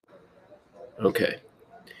Okay,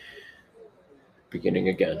 beginning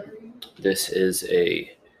again. This is an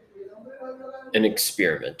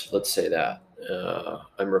experiment. Let's say that.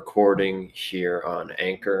 I'm recording here on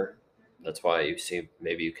Anchor. That's why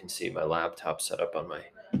maybe you can see my laptop set up on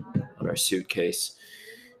our suitcase.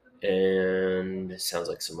 And it sounds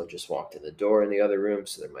like someone just walked in the door in the other room,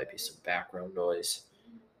 so there might be some background noise.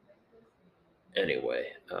 Anyway,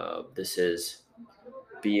 this is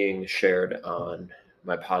being shared on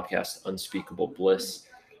my podcast, Unspeakable Bliss,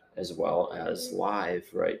 as well as live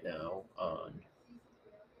right now on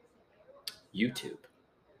YouTube.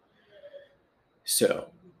 So,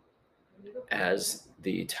 as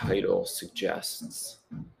the title suggests,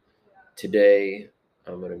 today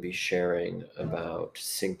I'm going to be sharing about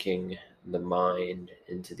sinking the mind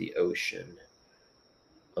into the ocean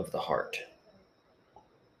of the heart.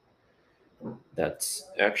 That's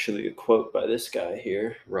actually a quote by this guy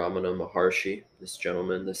here, Ramana Maharshi, this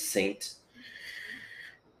gentleman, the saint.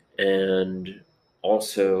 And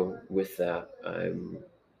also with that, I'm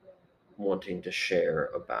wanting to share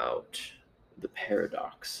about the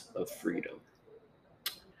paradox of freedom.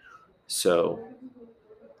 So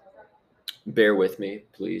bear with me,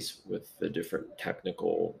 please, with the different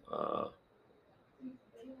technical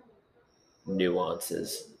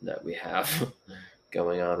nuances that we have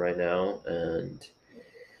going on right now. And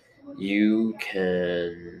you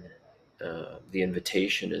can, the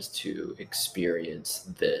invitation is to experience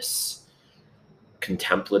this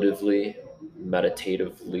contemplatively,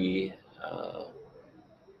 meditatively,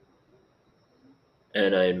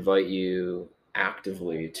 and I invite you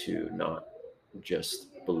actively to not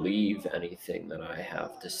just believe anything that I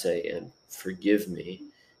have to say, and forgive me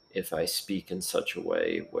if I speak in such a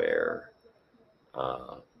way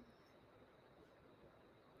uh,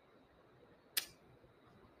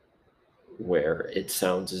 where it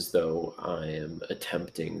sounds as though I am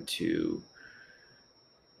attempting to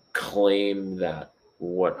claim that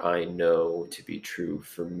what I know to be true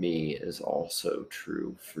for me is also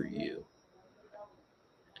true for you.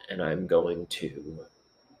 And I'm going to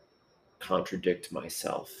contradict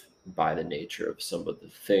myself by the nature of some of the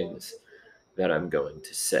things that I'm going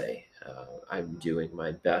to say. I'm doing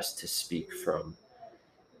my best to speak from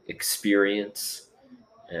experience,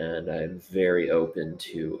 and I'm very open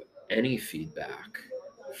to any feedback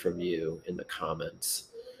from you in the comments,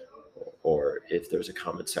 or if there's a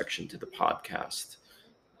comment section to the podcast.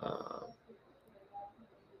 Uh,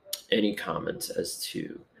 any comments as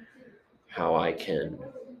to how I can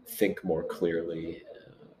think more clearly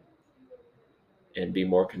and be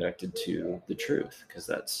more connected to the truth, because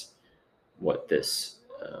that's what this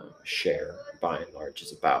share by and large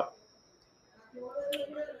is about.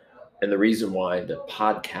 And the reason why the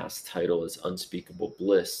podcast title is Unspeakable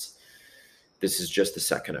Bliss, this is just the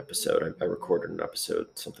second episode. I recorded an episode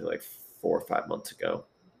something like 4 or 5 months ago.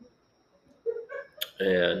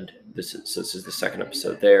 And this is the second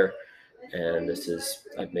episode there. And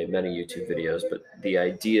I've made many YouTube videos, but the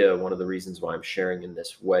idea, one of the reasons why I'm sharing in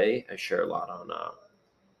this way, I share a lot on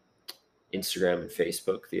Instagram and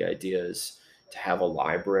Facebook. The idea is to have a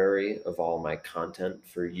library of all my content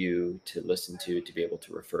for you to listen to be able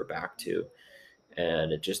to refer back to.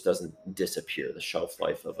 And it just doesn't disappear. The shelf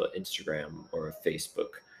life of an Instagram or a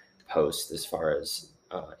Facebook post, as far as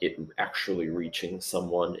it actually reaching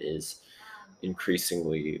someone, is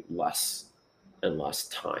increasingly less and less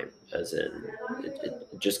time, as in it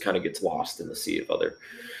just kind of gets lost in the sea of other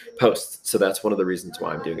posts. So that's one of the reasons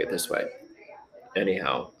why I'm doing it this way.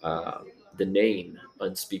 Anyhow, the name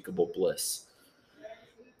Unspeakable Bliss.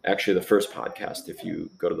 Actually, the first podcast, if you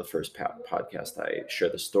go to the first podcast, I share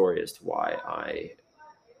the story as to why I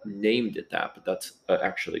named it that, but that's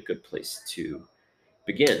actually a good place to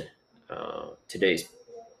begin today's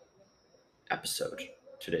episode,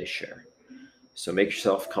 today's share. So make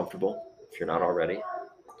yourself comfortable if you're not already.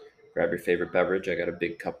 Grab your favorite beverage. I got a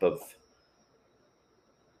big cup of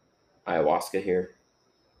ayahuasca here.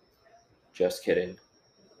 Just kidding.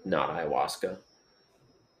 Not ayahuasca.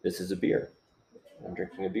 This is a beer. I'm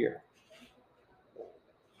drinking a beer.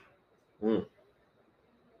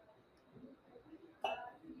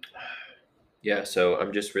 Yeah, so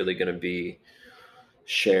I'm just really going to be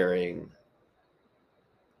sharing.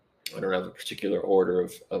 I don't have a particular order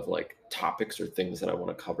of like topics or things that I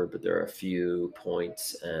want to cover, but there are a few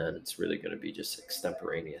points, and it's really going to be just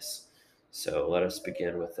extemporaneous. So let us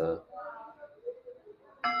begin with a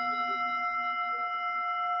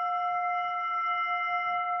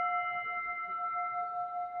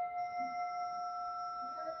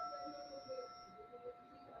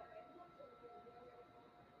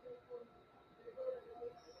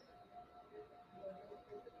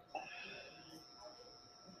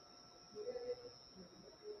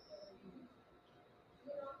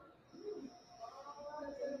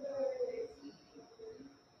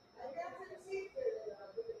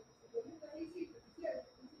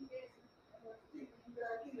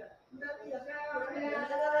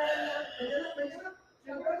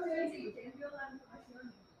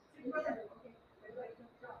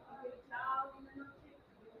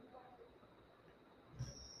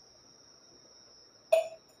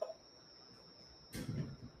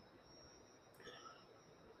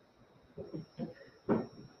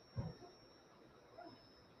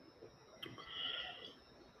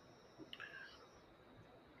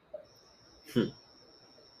Hmm.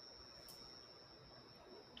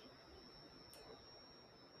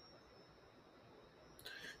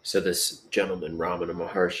 So this gentleman, Ramana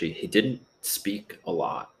Maharshi, he didn't speak a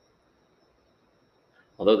lot,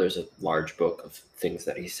 although there's a large book of things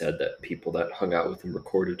that he said that people that hung out with him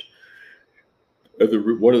recorded.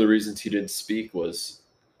 One of the reasons he didn't speak was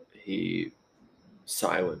he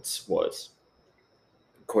silence was,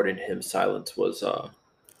 according to him, silence was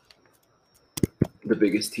the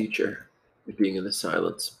biggest teacher, being in the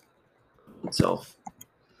silence itself.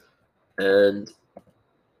 And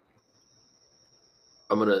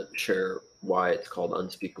I'm gonna share why it's called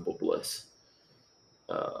unspeakable bliss.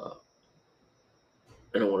 Uh,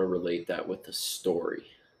 and I want to relate that with a story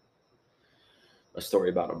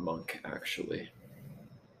about a monk, actually.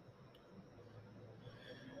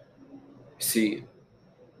 See,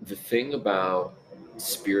 the thing about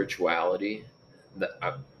spirituality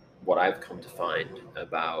what I've come to find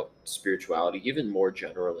about spirituality, even more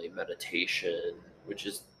generally, meditation, which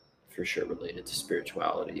is for sure related to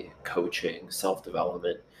spirituality, coaching, self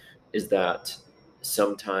development, is that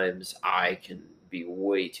sometimes I can be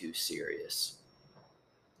way too serious.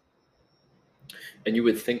 And you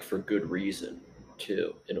would think for good reason,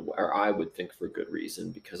 too, or I would think for good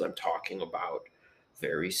reason, because I'm talking about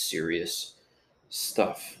very serious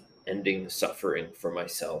stuff, ending suffering for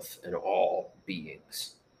myself and all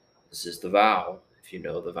beings. This is the vow. If you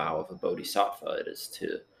know the vow of a bodhisattva, it is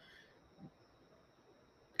to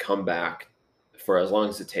come back for as long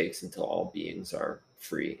as it takes until all beings are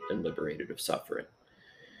free and liberated of suffering.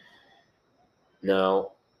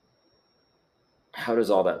 Now, how does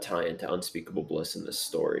all that tie into unspeakable bliss in this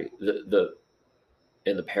story? The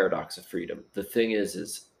in the paradox of freedom. The thing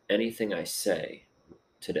is anything I say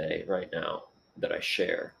today, right now, that I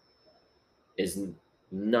share, is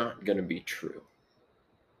not going to be true.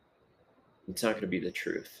 It's not going to be the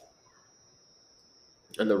truth.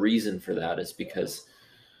 And the reason for that is because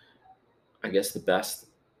I guess the best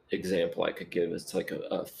example I could give is like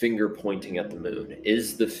a finger pointing at the moon.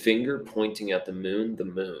 Is the finger pointing at the moon the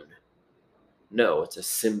moon? No, it's a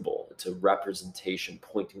symbol, it's a representation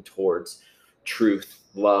pointing towards truth,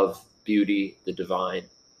 love, beauty, the divine.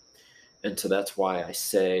 And so that's why I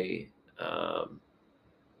say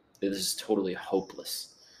this is totally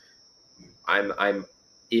hopeless. I'm,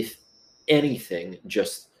 if anything,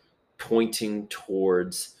 just pointing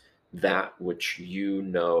towards that which you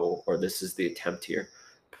know, or this is the attempt here,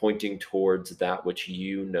 pointing towards that which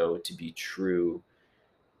you know to be true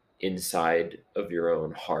inside of your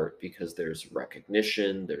own heart, because there's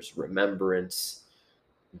recognition, there's remembrance,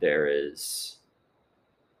 there is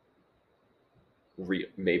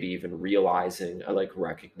maybe even realizing. I like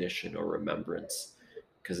recognition or remembrance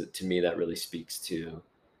because to me that really speaks to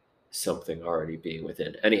something already being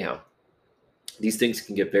within. Anyhow, these things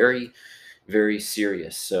can get very, very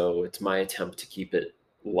serious. So it's my attempt to keep it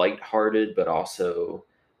lighthearted, but also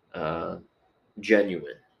uh,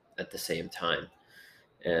 genuine at the same time,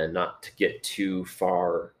 and not to get too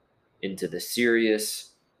far into the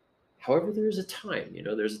serious. However, there's a time,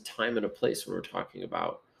 there's a time and a place when we're talking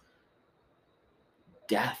about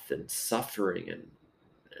death and suffering and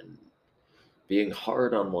being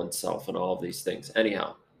hard on oneself and all of these things.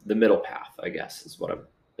 Anyhow, the middle path, I guess, is what I'm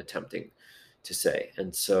attempting to say.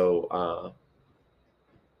 And so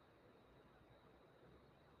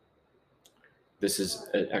this is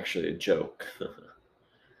actually a joke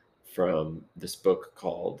from this book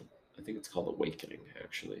called, I think it's called Awakening,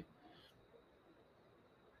 actually.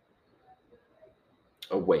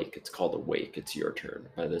 Awake. It's called Awake. It's Your Turn.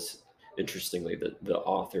 By this, interestingly, the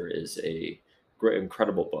author is a great,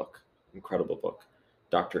 incredible book,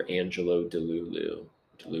 Dr. Angelo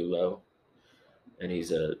DeLullo, and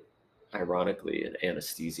he's ironically an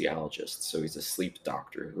anesthesiologist. So he's a sleep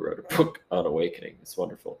doctor who wrote a book on awakening. It's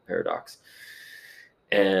wonderful, Paradox.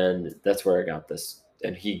 And that's where I got this.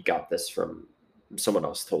 And he got this from someone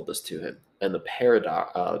else told this to him. And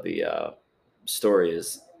the story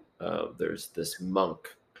is there's this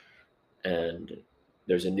monk, and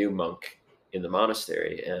there's a new monk in the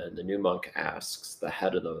monastery, and the new monk asks the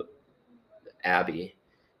head of the abbey,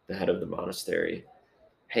 the head of the monastery,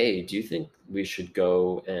 hey, do you think we should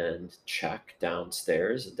go and check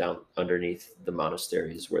downstairs, down underneath the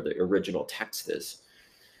monasteries where the original text is?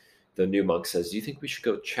 the new monk says, "Do you think we should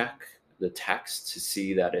go check the text to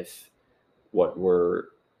see that if what we're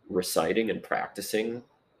reciting and practicing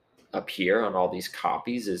up here on all these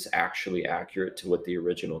copies is actually accurate to what the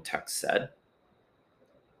original text said?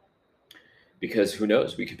 Because who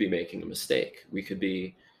knows, we could be making a mistake. We could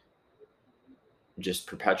be just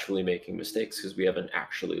perpetually making mistakes because we haven't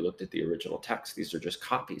actually looked at the original text. These are just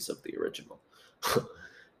copies of the original."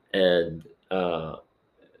 And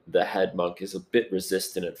the head monk is a bit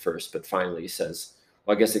resistant at first, but finally he says,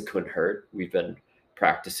 "Well, I guess it couldn't hurt. We've been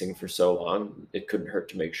practicing for so long. It couldn't hurt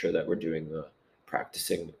to make sure that we're doing the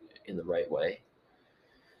practicing in the right way."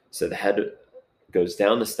 So the head goes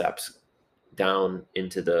down the steps, down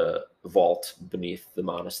into the vault beneath the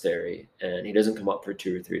monastery, and he doesn't come up for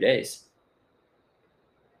 2 or 3 days.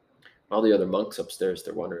 All the other monks upstairs,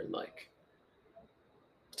 they're wondering, like,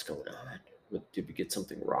 what's going on? Did we get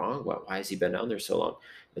something wrong? Why has he been down there so long?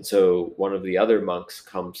 And so one of the other monks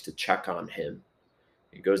comes to check on him.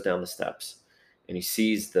 He goes down the steps and he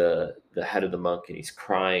sees the head of the monk, and he's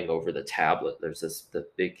crying over the tablet. There's the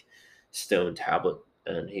big stone tablet,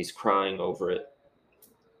 and he's crying over it.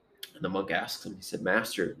 And the monk asks him, he said,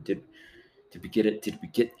 "Master, did we get it? Did we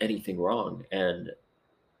get anything wrong?" And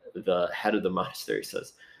the head of the monastery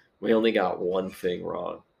says, "We only got one thing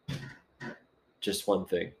wrong. Just one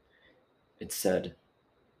thing. It said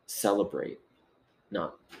celebrate,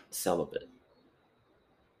 not celibate."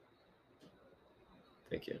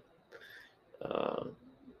 Thank you.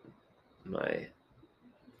 My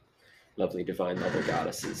lovely divine mother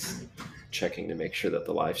goddess is checking to make sure that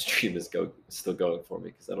the live stream is still going for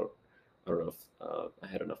me, because I don't know if I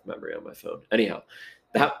had enough memory on my phone. Anyhow,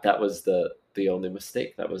 that was the only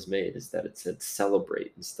mistake that was made, is that it said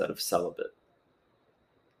celebrate instead of celibate.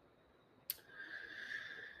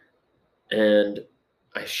 And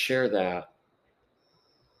I share that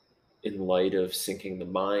in light of sinking the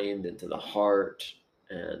mind into the heart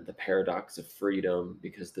and the paradox of freedom,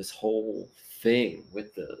 because this whole thing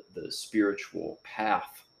with the spiritual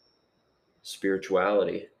path,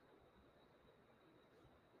 spirituality,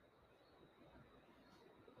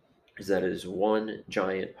 is that it is one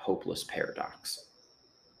giant hopeless paradox.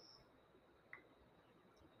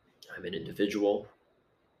 I'm an individual.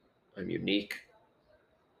 I'm unique.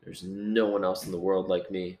 There's no one else in the world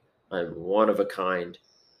like me. I'm one of a kind.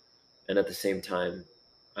 And at the same time,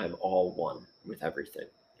 I'm all one with everything.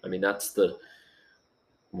 I mean, that's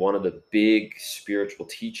one of the big spiritual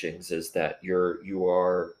teachings, is that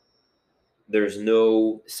there's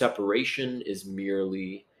no separation, is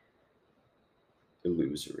merely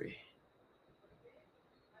illusory.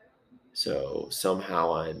 So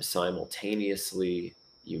somehow I'm simultaneously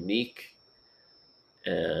unique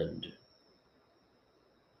and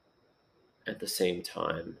at the same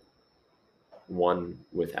time one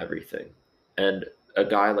with everything. And a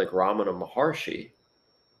guy like Ramana Maharshi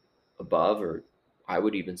above, or I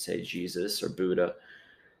would even say Jesus or Buddha,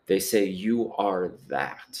 they say you are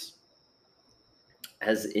that.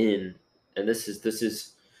 As in, and this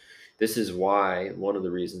is why, one of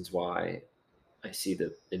the reasons why I see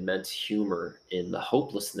the immense humor in the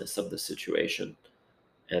hopelessness of the situation,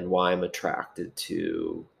 and why I'm attracted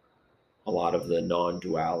to a lot of the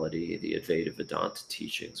non-duality, the Advaita Vedanta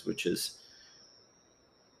teachings, which is,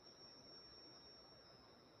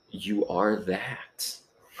 you are that.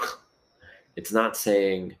 It's not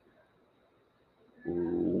saying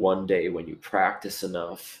one day when you practice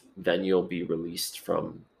enough, then you'll be released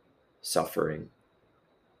from suffering.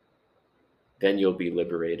 Then you'll be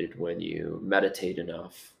liberated when you meditate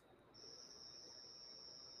enough.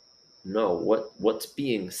 No, what's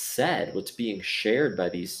being said, what's being shared by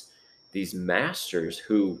these masters,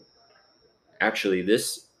 who actually,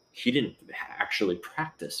 he didn't actually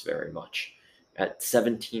practice very much. At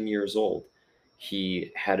 17 years old,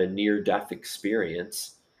 he had a near death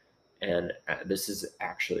experience, and this is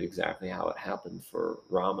actually exactly how it happened for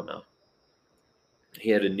Ramana. He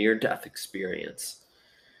had a near death experience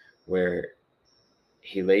where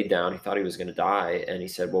he laid down, he thought he was going to die, and he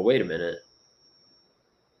said, "Well, wait a minute.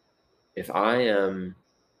 If I am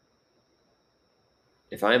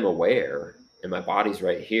aware and my body's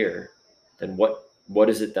right here, then what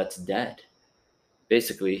is it that's dead?"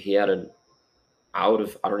 Basically, he had an I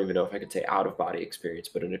don't even know if I could say out of body experience,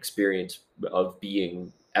 but an experience of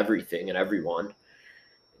being everything and everyone.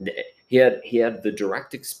 He had the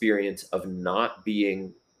direct experience of not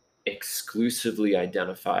being exclusively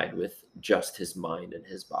identified with just his mind and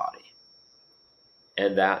his body.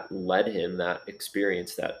 And that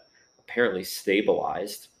experience that apparently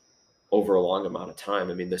stabilized over a long amount of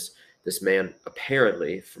time. I mean, this man,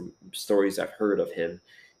 apparently, from stories I've heard of him,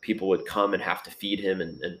 people would come and have to feed him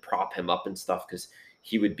and prop him up and stuff, because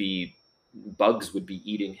bugs would be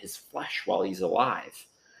eating his flesh while he's alive.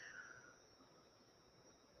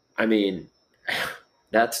 I mean,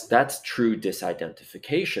 that's true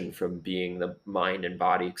disidentification from being the mind and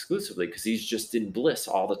body exclusively, because he's just in bliss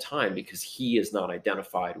all the time because he is not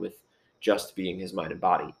identified with just being his mind and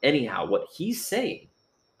body. Anyhow, what he's saying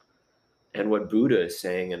and what Buddha is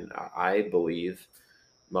saying, and I believe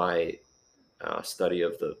my study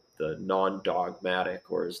of the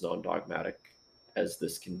non-dogmatic, or as non-dogmatic as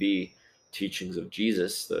this can be, teachings of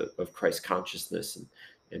Jesus, of Christ consciousness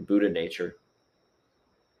and Buddha nature,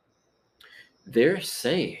 they're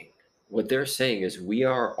saying, what they're saying is we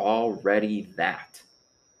are already that.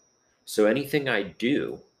 So anything I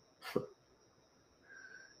do,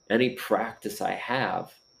 any practice I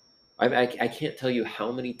have, I can't tell you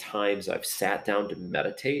how many times I've sat down to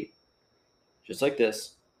meditate, just like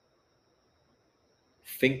this,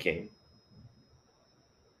 thinking,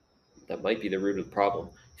 that might be the root of the problem,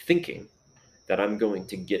 thinking that I'm going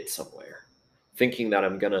to get somewhere, thinking that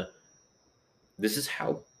I'm going to, this is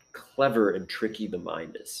how clever and tricky the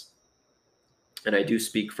mind is. And I do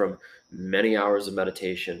speak from many hours of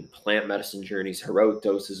meditation, plant medicine journeys, heroic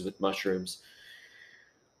doses with mushrooms.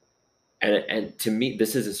 And to me,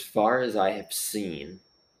 this is as far as I have seen,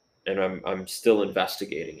 and I'm still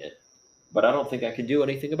investigating it, but I don't think I can do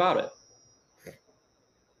anything about it.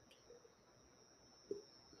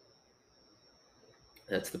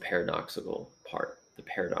 That's the paradoxical part. The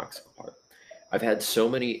paradoxical part. I've had so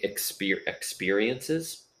many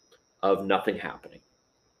experiences of nothing happening.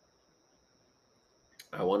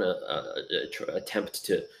 I want to attempt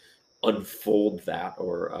to unfold that,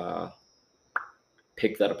 or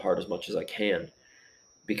pick that apart as much as I can,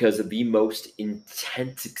 because the most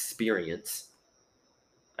intense experience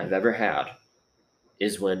I've ever had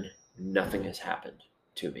is when nothing has happened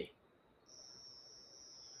to me.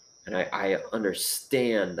 And I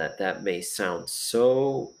understand that that may sound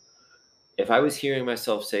so. If I was hearing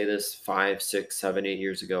myself say this 5, 6, 7, 8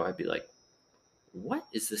 years ago, I'd be like, what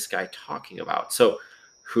is this guy talking about? So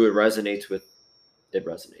who it resonates with, it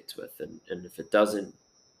resonates with. And if it doesn't,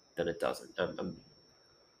 then it doesn't.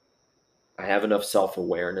 I have enough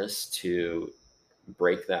self-awareness to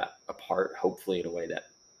break that apart, hopefully in a way that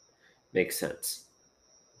makes sense.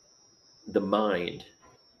 The mind,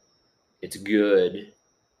 it's good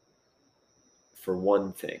for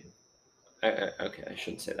one thing. Okay, I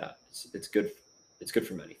shouldn't say that. It's good. It's good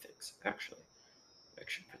for many things, actually.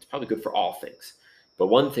 It's probably good for all things. But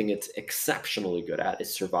one thing it's exceptionally good at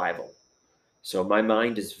is survival. So my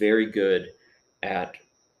mind is very good at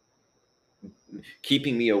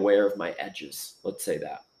keeping me aware of my edges. Let's say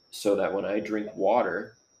that. So that when I drink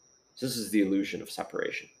water, this is the illusion of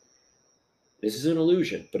separation. This is an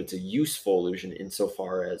illusion, but it's a useful illusion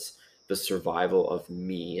insofar as the survival of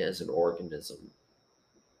me as an organism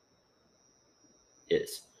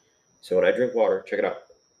is. So when I drink water, check it out.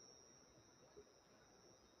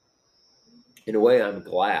 In a way, I'm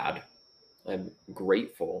glad, I'm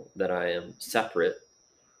grateful that I am separate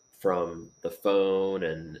from the phone,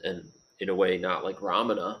 and in a way, not like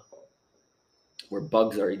Ramana, where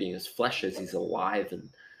bugs are eating his flesh as he's alive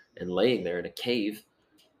and laying there in a cave.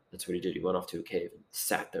 That's what he did. He went off to a cave and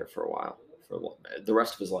sat there for a while, for the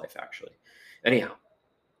rest of his life, actually. Anyhow,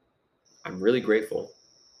 I'm really grateful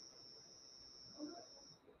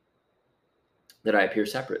that I appear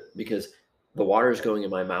separate, because the water is going in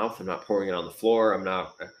my mouth. I'm not pouring it on the floor. I'm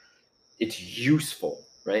not. It's useful,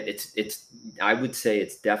 right? It's. I would say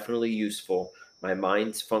it's definitely useful. My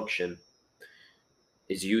mind's function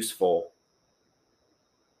is useful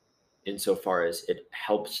insofar as it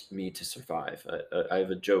helps me to survive. I have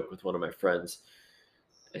a joke with one of my friends.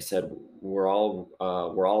 I said, we're all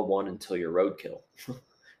one until you're roadkill.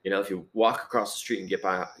 If you walk across the street and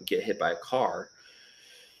get hit by a car,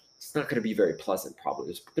 it's not going to be very pleasant. Probably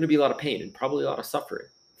there's going to be a lot of pain and probably a lot of suffering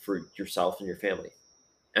for yourself and your family.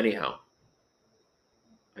 Anyhow,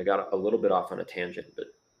 I got a little bit off on a tangent, but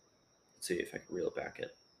let's see if I can reel it back in.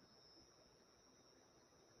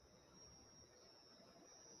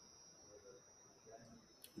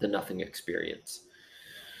 The nothing experience.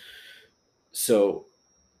 So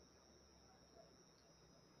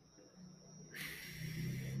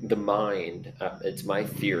the mind, it's my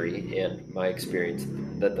theory and my experience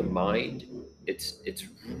that the mind, it's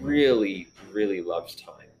really, really loves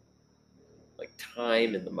time. Like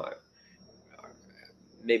time in the mind,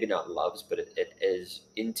 maybe not loves, but it is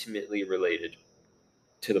intimately related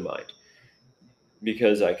to the mind,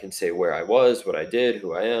 because I can say where I was, what I did,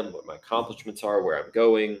 who I am, what my accomplishments are, where I'm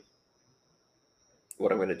going,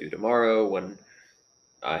 what I'm going to do tomorrow, when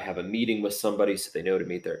I have a meeting with somebody so they know to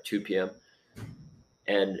meet there at 2 p.m.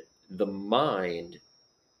 And the mind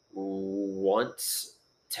wants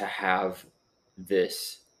to have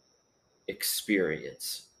this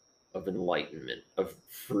experience of enlightenment, of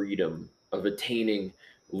freedom, of attaining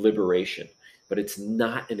liberation, but it's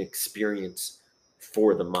not an experience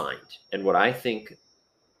for the mind. And what I think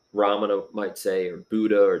Ramana might say, or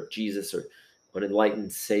Buddha, or Jesus, or an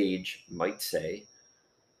enlightened sage might say,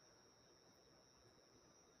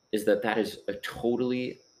 is that that is a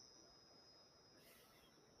totally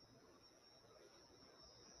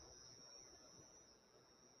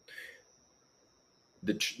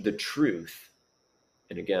the truth.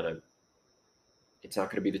 And again, it's not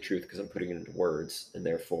going to be the truth because I'm putting it into words, and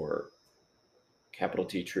therefore capital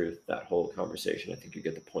T truth, that whole conversation. I think you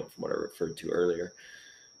get the point from what I referred to earlier.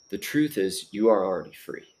 The truth is, you are already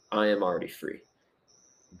free. I am already free.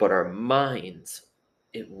 But our minds,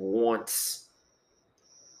 it wants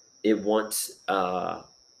a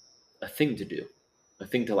thing to do, a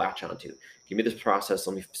thing to latch onto. Give me this process.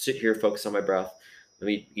 Let me sit here, focus on my breath. Let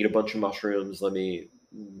me eat a bunch of mushrooms. Let me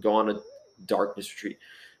go on a darkness retreat.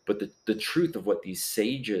 But the truth of what these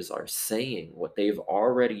sages are saying, what they've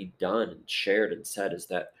already done and shared and said, is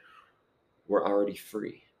that we're already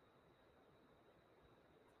free.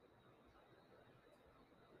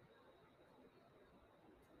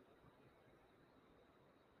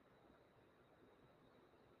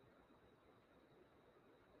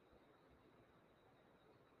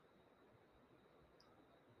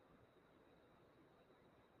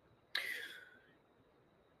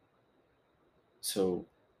 So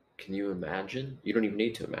can you imagine? You don't even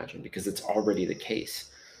need to imagine because it's already the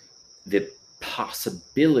case. The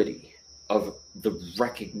possibility of the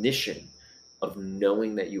recognition of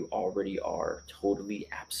knowing that you already are totally,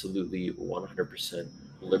 absolutely, 100%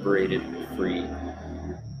 liberated, free,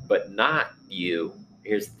 but not you.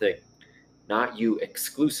 Here's the thing, not you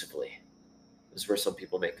exclusively. This is where some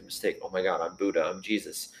people make the mistake. Oh my God, I'm Buddha, I'm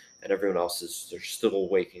Jesus, and everyone else is, they're still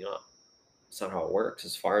waking up. It's not how it works.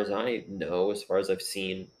 As far as I know, as far as I've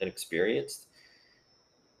seen and experienced,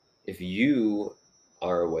 if you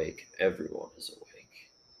are awake, everyone is awake.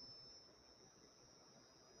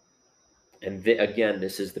 And again,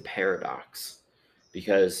 this is the paradox,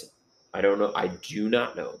 because I don't know, I do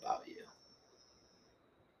not know about you,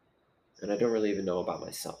 and I don't really even know about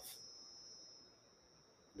myself.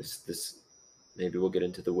 This maybe we'll get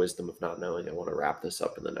into the wisdom of not knowing. I want to wrap this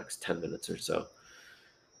up in the next 10 minutes or so.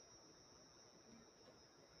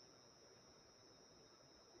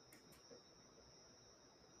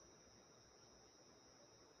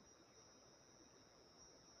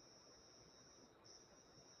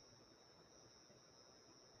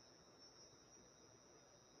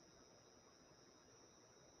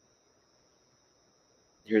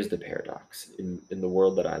 Here's the paradox in the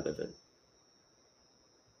world that I live in,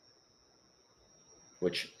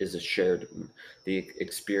 which is a shared, the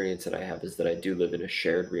experience that I have is that I do live in a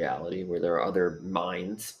shared reality where there are other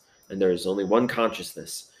minds and there is only one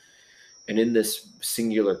consciousness. And in this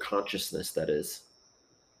singular consciousness that is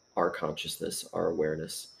our consciousness, our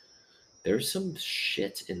awareness, there's some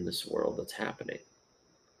shit in this world that's happening.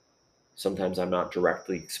 Sometimes I'm not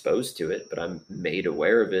directly exposed to it, but I'm made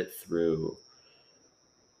aware of it through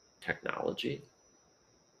technology.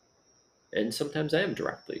 And sometimes I am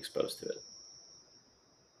directly exposed to it.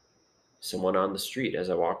 Someone on the street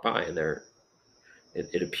as I walk by, and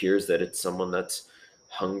it appears that it's someone that's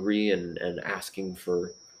hungry and asking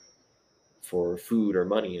for food or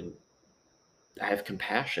money, and I have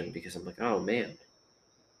compassion because I'm like, oh man,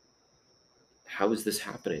 how is this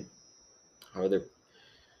happening? How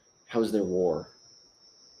is there war?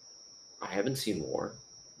 I haven't seen war.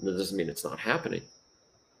 That doesn't mean it's not happening.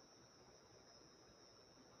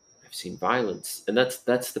 I've seen violence, and that's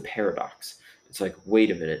the paradox. It's like, wait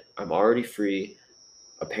a minute, I'm already free.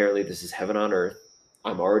 Apparently, this is heaven on earth.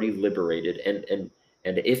 I'm already liberated, and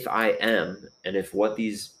if I am, and if what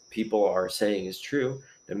these people are saying is true,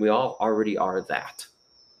 then we all already are that.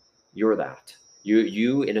 You're that.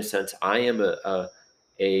 You in a sense, I am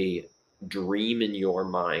a dream in your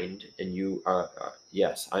mind, and you are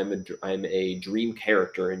yes, I'm a dream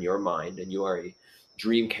character in your mind, and you are a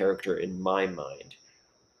dream character in my mind.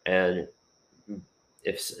 And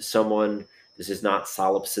if someone, this is not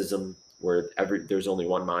solipsism where there's only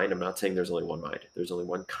one mind. I'm not saying there's only one mind. There's only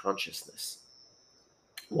one consciousness,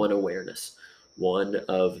 one awareness, one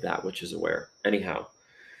of that which is aware. Anyhow,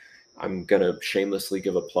 I'm gonna shamelessly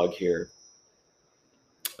give a plug here.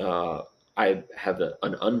 I have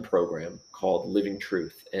an unprogram called Living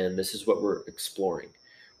Truth, and this is what we're exploring,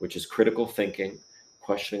 which is critical thinking,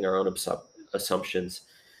 questioning our own assumptions,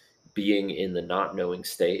 being in the not knowing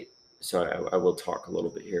state. So I will talk a little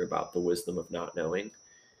bit here about the wisdom of not knowing.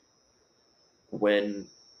 When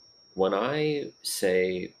When I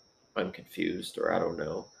say I'm confused or I don't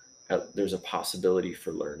know, there's a possibility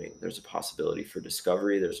for learning. There's a possibility for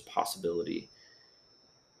discovery. There's a possibility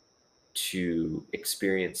to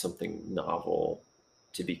experience something novel,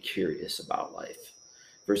 to be curious about life,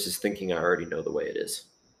 versus thinking I already know the way it is.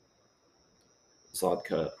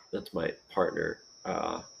 Zlodka, that's my partner.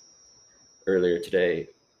 Earlier today,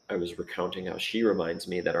 I was recounting how she reminds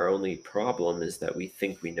me that our only problem is that we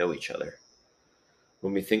think we know each other.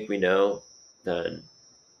 When we think we know, then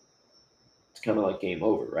it's kind of like game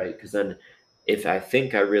over, right? Because then if I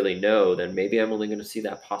think I really know, then maybe I'm only going to see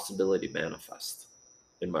that possibility manifest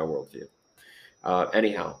in my worldview.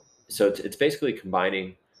 Anyhow, so it's basically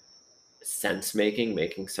combining sense making,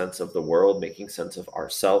 making sense of the world, making sense of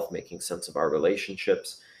ourself, making sense of our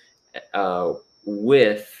relationships, uh,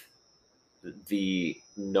 with the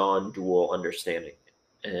non-dual understanding,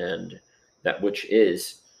 and that which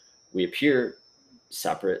is we appear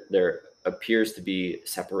separate. There appears to be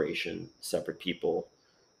separation, separate people,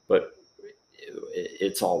 but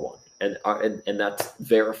it's all one, and that's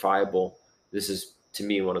verifiable. This is to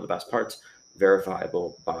me one of the best parts,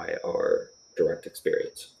 verifiable by our direct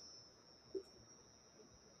experience.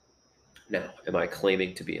 Now, am I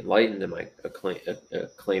claiming to be enlightened? Am I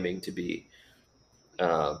claiming to be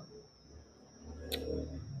uh,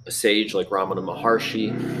 a sage like Ramana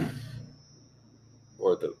Maharshi,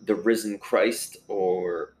 or the risen Christ,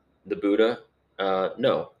 or the Buddha?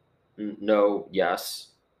 No. No,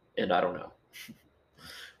 yes, and I don't know.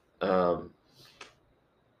 Um,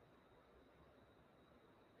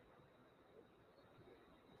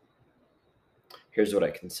 Here's what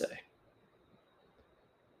I can say.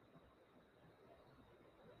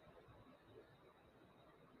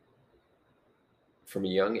 From a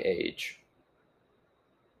young age,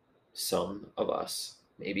 some of us,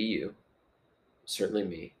 maybe you, certainly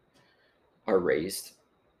me, are raised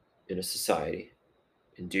in a society,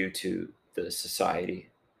 and due to the society,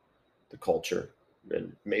 the culture,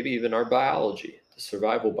 and maybe even our biology, the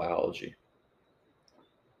survival biology,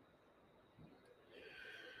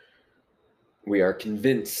 we are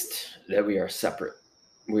convinced that we are separate.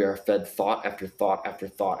 We are fed thought after thought after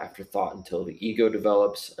thought after thought until the ego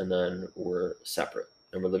develops, and then we're separate.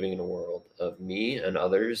 And we're living in a world of me and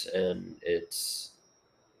others, and it's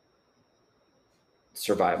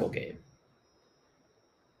survival game.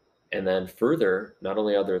 And then further, not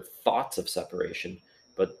only are there thoughts of separation,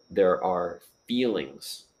 but there are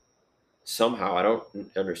feelings. Somehow, I don't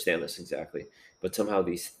understand this exactly, but somehow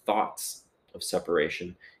these thoughts of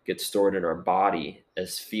separation get stored in our body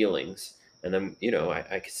as feelings. And then,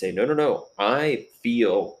 I could say, no, no, no, I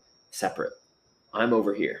feel separate. I'm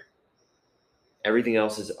over here. Everything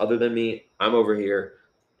else is other than me. I'm over here,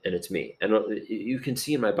 and it's me. And you can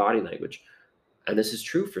see in my body language, and this is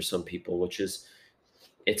true for some people, which is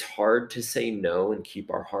it's hard to say no and keep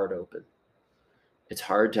our heart open. It's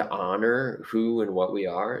hard to honor who and what we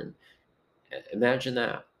are. And imagine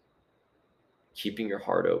that, keeping your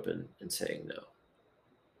heart open and saying no.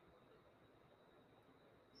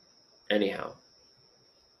 Anyhow,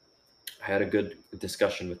 I had a good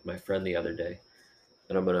discussion with my friend the other day,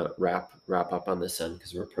 and I'm gonna wrap up on this end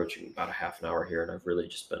because we're approaching about a half an hour here, and I've really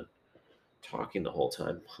just been talking the whole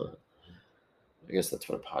time. I guess that's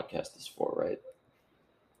what a podcast is for, right?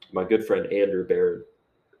 My good friend Andrew Barron,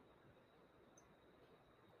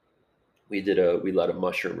 we led a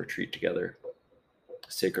mushroom retreat together,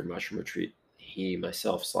 a sacred mushroom retreat. He,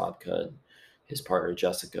 myself, Slavka, and his partner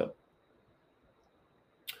Jessica,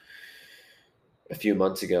 a few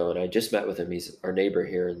months ago, and I just met with him. He's our neighbor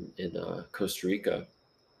here in Costa Rica,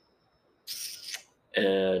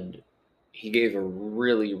 and he gave a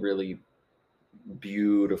really, really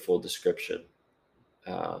beautiful description,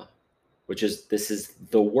 uh, which is this is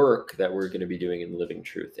the work that we're going to be doing in Living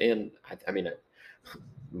Truth. And I mean,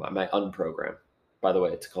 my unprogram, by the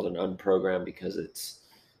way, it's called an unprogram because it's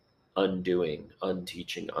undoing,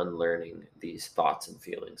 unteaching, unlearning these thoughts and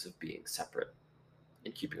feelings of being separate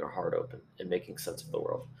and keeping our heart open and making sense of the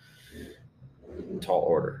world. Tall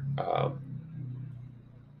order.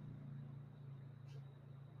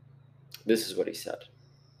 This is what he said.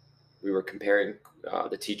 We were comparing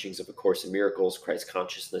the teachings of A Course in Miracles, Christ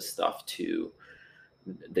consciousness stuff, to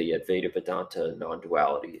the Advaita Vedanta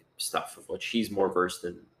non-duality stuff, of which he's more versed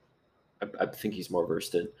in. I think he's more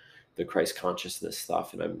versed in the Christ consciousness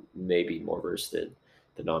stuff, and I'm maybe more versed in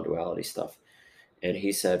the non-duality stuff. And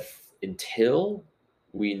he said, until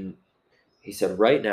we, he said, right now,